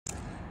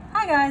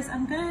Hi guys,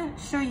 I'm going to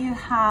show you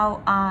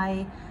how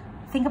I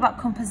think about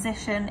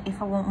composition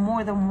if I want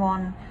more than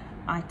one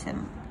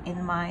item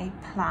in my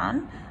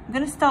plan. I'm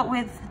going to start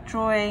with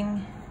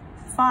drawing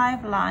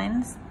 5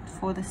 lines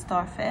for the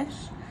starfish,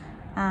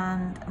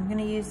 and I'm going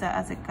to use that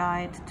as a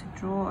guide to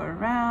draw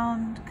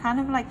around, kind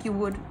of like you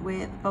would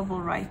with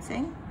bubble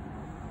writing.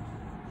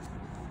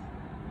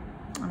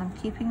 And I'm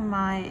keeping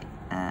my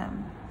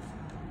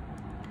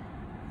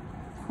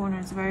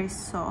corners very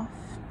soft.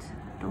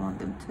 Don't want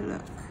them to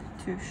look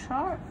too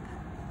sharp.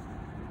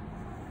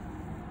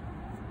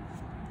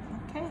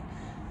 Okay,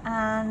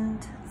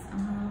 and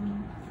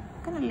I'm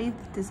going to leave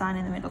the design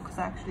in the middle because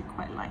I actually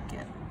quite like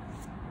it.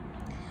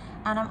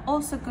 And I'm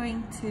also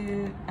going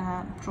to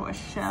draw a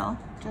shell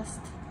just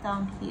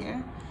down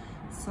here.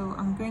 So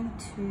I'm going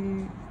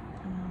to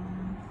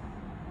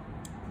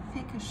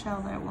pick a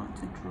shell that I want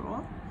to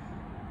draw.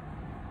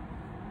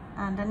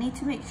 And I need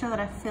to make sure that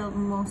I fill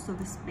most of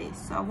the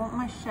space. So I want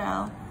my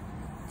shell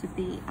to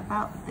be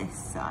about this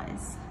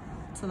size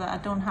so that I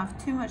don't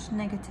have too much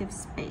negative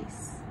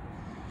space.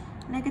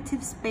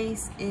 Negative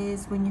space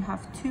is when you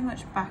have too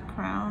much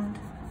background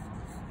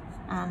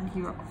and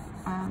your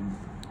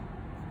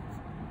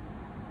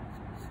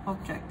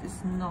object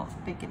is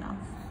not big enough.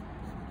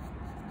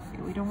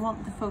 Okay, we don't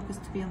want the focus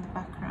to be on the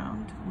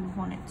background. We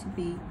want it to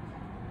be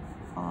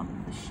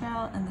on the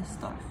shell and the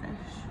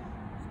starfish.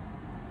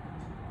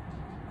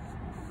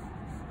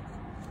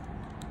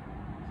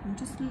 I'm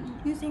just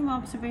using my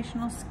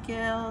observational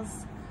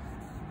skills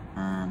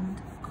and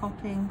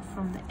copying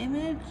from the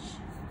image.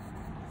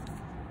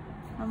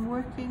 I'm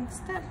working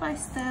step by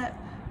step.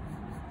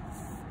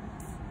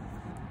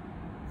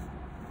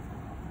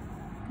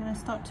 I'm going to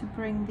start to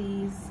bring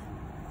these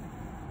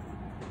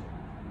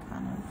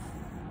kind of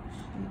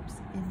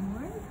shapes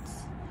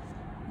inwards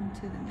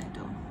into the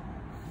middle.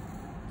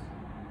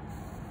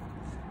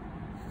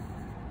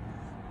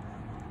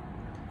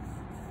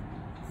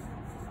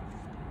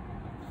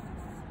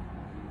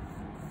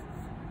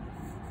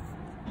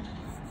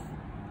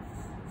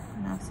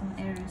 Now some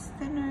areas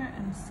thinner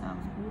and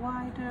some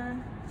wider.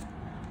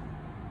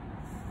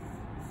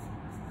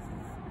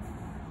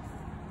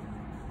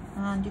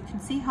 And you can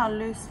see how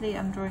loosely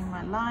I'm drawing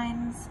my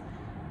lines.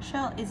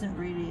 Shell isn't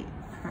really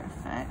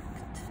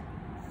perfect,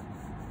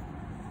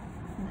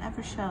 and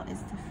every shell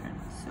is different,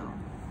 so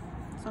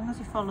as long as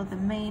you follow the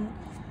main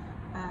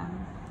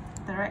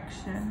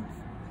direction,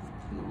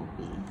 you will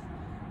be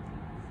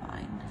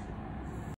fine.